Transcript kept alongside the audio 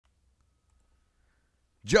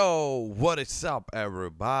Yo, what is up,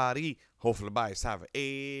 everybody? Hopefully, everybody's having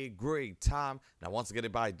a great time. Now, once again,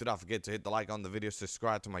 everybody, do not forget to hit the like on the video,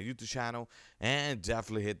 subscribe to my YouTube channel, and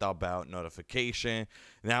definitely hit the bell notification.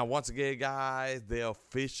 Now, once again, guys, they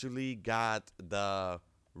officially got the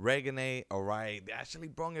Reganate. All right, they actually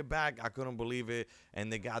brought it back. I couldn't believe it,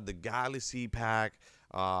 and they got the Galaxy pack.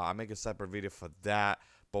 I make a separate video for that.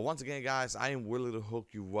 But once again, guys, I am willing to hook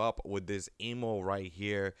you up with this emo right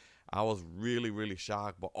here. I was really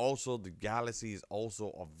shocked, but also the Galaxy is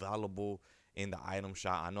also available in the item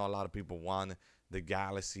shop. I know a lot of people want the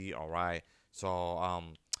Galaxy, all right? So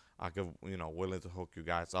I could, willing to hook you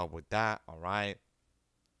guys up with that, all right?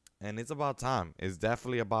 And it's about time. It's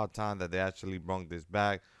definitely about time that they actually brought this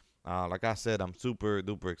back. Like I said, I'm super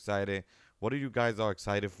duper excited. What are you guys all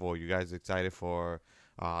excited for? You guys excited for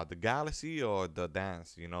the Galaxy or the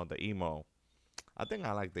dance? The emo. I think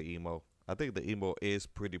I like the emo. I think the emo is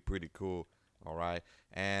pretty cool. All right,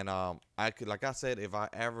 and I could, like I said, if I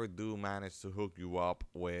ever do manage to hook you up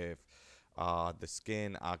with the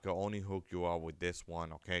skin, I could only hook you up with this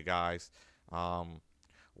one. Okay, guys.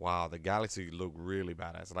 Wow, the Galaxy look really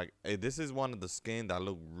badass. Like, this is one of the skin that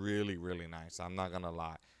look really nice. I'm not gonna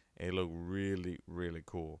lie, it look really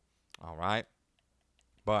cool. All right.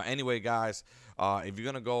 But anyway, guys, if you're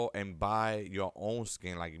gonna go and buy your own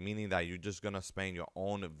skin, like meaning that you're just gonna spend your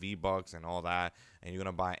own V-Bucks and all that, and you're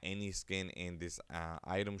gonna buy any skin in this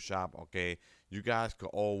item shop, okay, you guys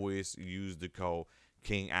could always use the code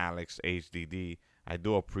King Alex HDD. I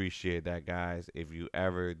do appreciate that, guys. If you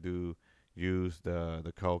ever do use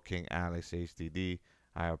the code King Alex HDD,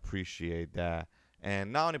 I appreciate that.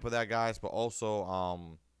 And not only for that, guys, but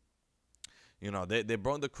also they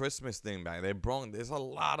brought the Christmas thing back. There's a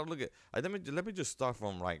lot of look at. Let me just start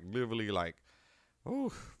from like literally like, oh,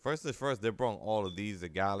 first things first. They brought all of these, the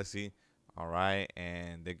Galaxy, all right,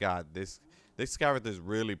 and they got this. This character is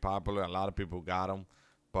really popular. A lot of people got them,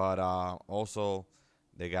 but also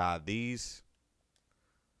they got these.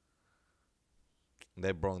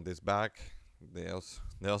 They brought this back. They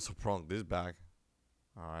also brought this back,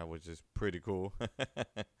 all right, which is pretty cool.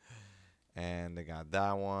 And they got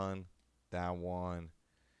that one,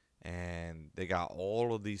 and they got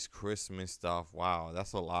all of these Christmas stuff. Wow,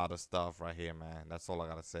 that's a lot of stuff right here, man. That's all I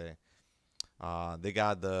gotta say. They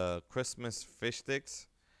got the Christmas fish sticks.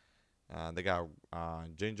 They got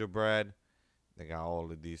gingerbread. They got all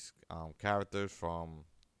of these characters from.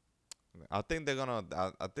 I think they're gonna.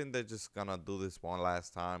 I think they're just gonna do this one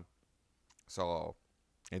last time. So,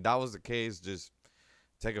 if that was the case, just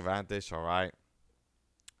take advantage. All right.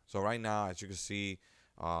 So right now, as you can see,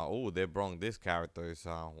 oh, they brought this character. It's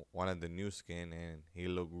one of the new skin, and he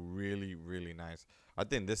look really nice. I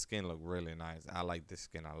think this skin look really nice. I like this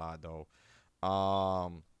skin a lot, though.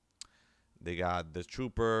 They got the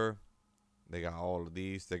trooper. They got all of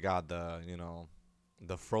these. They got the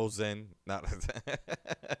frozen. Not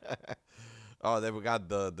oh, they got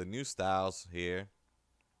the new styles here.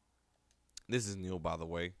 This is new, by the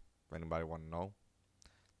way. If anybody want to know,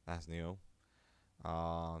 that's new.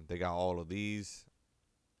 They got all of these.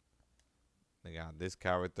 They got this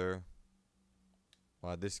character.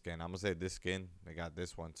 Well, this skin. I'm gonna say this skin. They got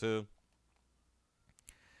this one too.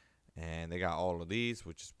 And they got all of these,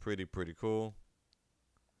 which is pretty cool.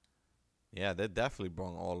 Yeah, they definitely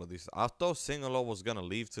brought all of these. I thought Singalo was gonna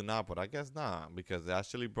leave tonight, but I guess not, because they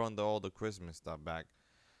actually brought all the Christmas stuff back.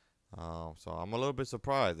 So I'm a little bit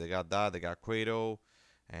surprised. They got that. They got Quado,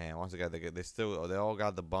 and once again, they all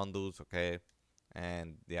got the bundles. Okay,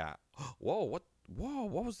 and yeah. Whoa, what? Whoa,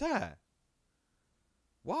 what was that?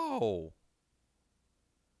 Whoa,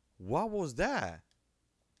 what was that?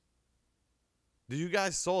 Do you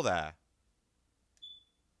guys saw that?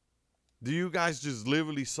 Do you guys just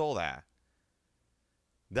literally saw that?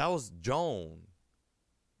 That was Joan.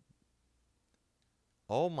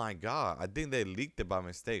 Oh my god. I think they leaked it by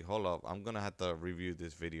mistake. Hold up. I'm gonna have to review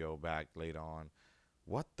this video back later on.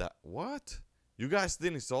 What? You guys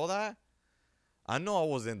didn't saw that? I know I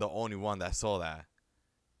wasn't the only one that saw that.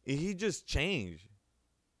 He just changed.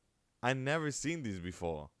 I never seen these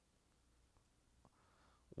before.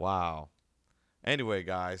 Wow. Anyway,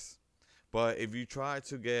 guys. But if you try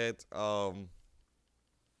to get the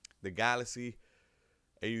Galaxy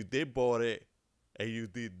and you did bought it and you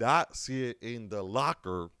did not see it in the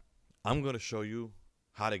locker, I'm gonna show you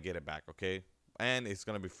how to get it back, okay? And it's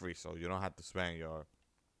gonna be free, so you don't have to spend your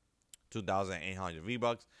 2,800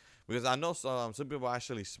 V-Bucks, because I know some people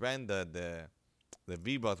actually spend the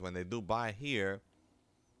V-Bucks when they do buy here.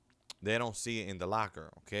 They don't see it in the locker,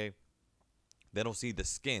 okay? They don't see the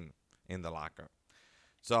skin in the locker.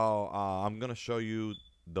 So I'm gonna show you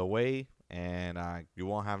the way and you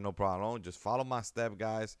won't have no problem. Just follow my step,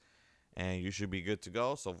 guys, and you should be good to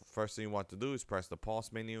go. So first thing you want to do is press the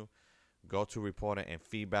pause menu, go to reporting and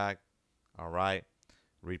feedback. All right,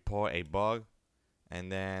 report a bug,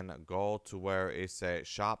 and then go to where it says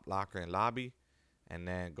shop, locker, and lobby, and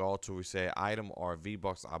then go to reset item or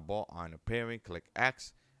V-Bucks I bought on appearing. Click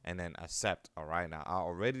X and then accept. All right, now I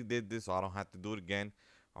already did this, so I don't have to do it again.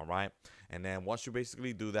 All right, and then once you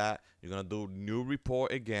basically do that, you're gonna do new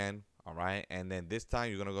report again. All right, and then this time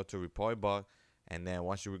you're gonna go to report bug, and then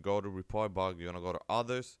once you go to report bug, you're gonna go to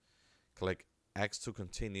others, click X to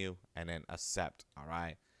continue, and then accept. All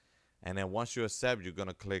right, and then once you accept, you're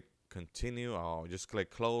gonna click continue or just click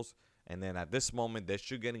close, and then at this moment they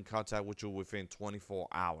should get in contact with you within 24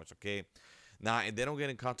 hours. Okay, now if they don't get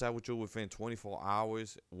in contact with you within 24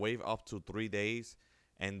 hours, wait up to 3 days,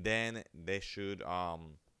 and then they should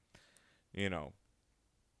you know,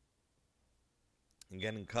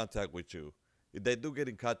 get in contact with you. If they do get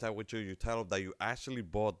in contact with you, you tell them that you actually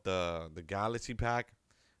bought the Galaxy pack,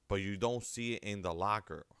 but you don't see it in the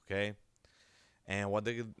locker. Okay, and what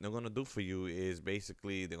they're gonna do for you is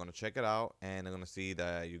basically they're gonna check it out, and they're gonna see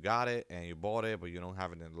that you got it and you bought it, but you don't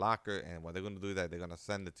have it in the locker. And what they're gonna do is that they're gonna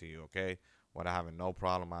send it to you. Okay, without having no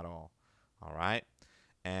problem at all. All right.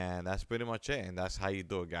 And that's pretty much it, and that's how you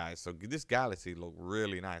do it, guys. So this Galaxy look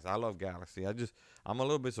really nice. I love Galaxy. I'm a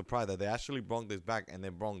little bit surprised that they actually brought this back, and they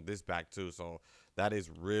brought this back too. So that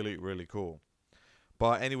is really, really cool.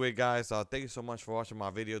 But anyway, guys, thank you so much for watching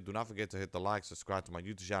my video. Do not forget to hit the like, subscribe to my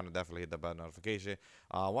YouTube channel, definitely hit the bell notification.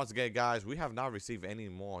 Once again, guys, we have not received any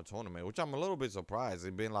more tournament, which I'm a little bit surprised.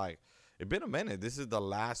 It's been a minute. This is the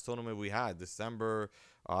last tournament we had, December.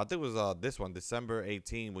 I think it was this one, December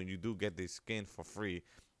 18, when you do get this skin for free.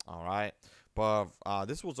 All right, but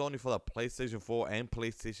this was only for the PlayStation 4 and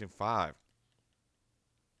PlayStation 5.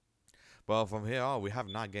 But from here on, we have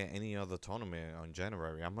not get any other tournament on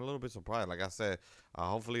January. I'm a little bit surprised. Like I said,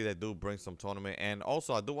 hopefully they do bring some tournament. And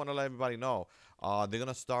also, I do want to let everybody know they're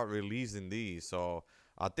gonna start releasing these. So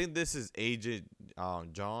I think this is Agent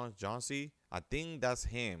John C. I think that's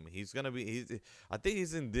him. He's gonna be. I think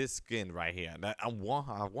he's in this skin right here. That I'm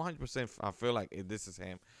 100%. I feel like this is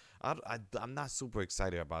him. I'm not super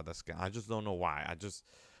excited about that skin. I just don't know why.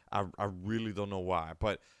 I really don't know why.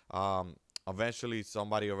 But eventually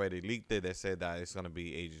somebody already leaked it. They said that it's gonna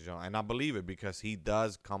be Agent John, and I believe it because he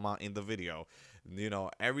does come out in the video. You know,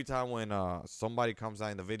 every time when somebody comes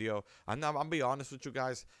out in the video, I'm be honest with you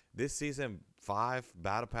guys. This season 5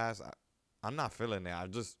 battle pass, I'm not feeling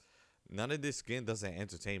it. None of this skin doesn't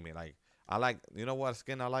entertain me. Like I like, you know what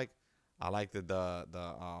skin I like? I like the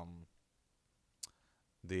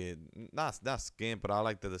not skin, but I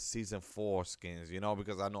like the season 4 skins. You know,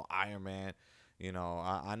 because I know Iron Man. You know,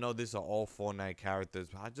 I know these are all Fortnite characters,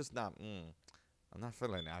 but I'm not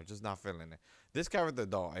feeling it. I'm just not feeling it. This character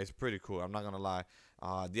though, it's pretty cool. I'm not gonna lie.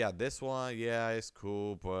 Yeah, this one, yeah, it's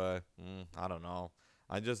cool, but I don't know.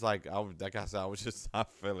 Like I said, I was just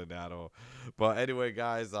not feeling that at all. But anyway,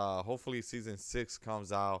 guys, hopefully season 6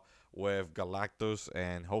 comes out with Galactus,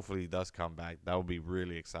 and hopefully he does come back. That would be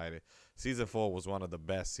really exciting. Season 4 was one of the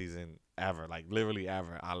best season ever, like literally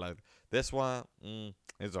ever. I love this one.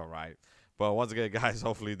 It's all right. But once again, guys,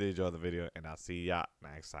 hopefully you did enjoy the video, and I'll see y'all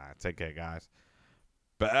next time. Take care, guys.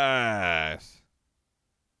 Bye.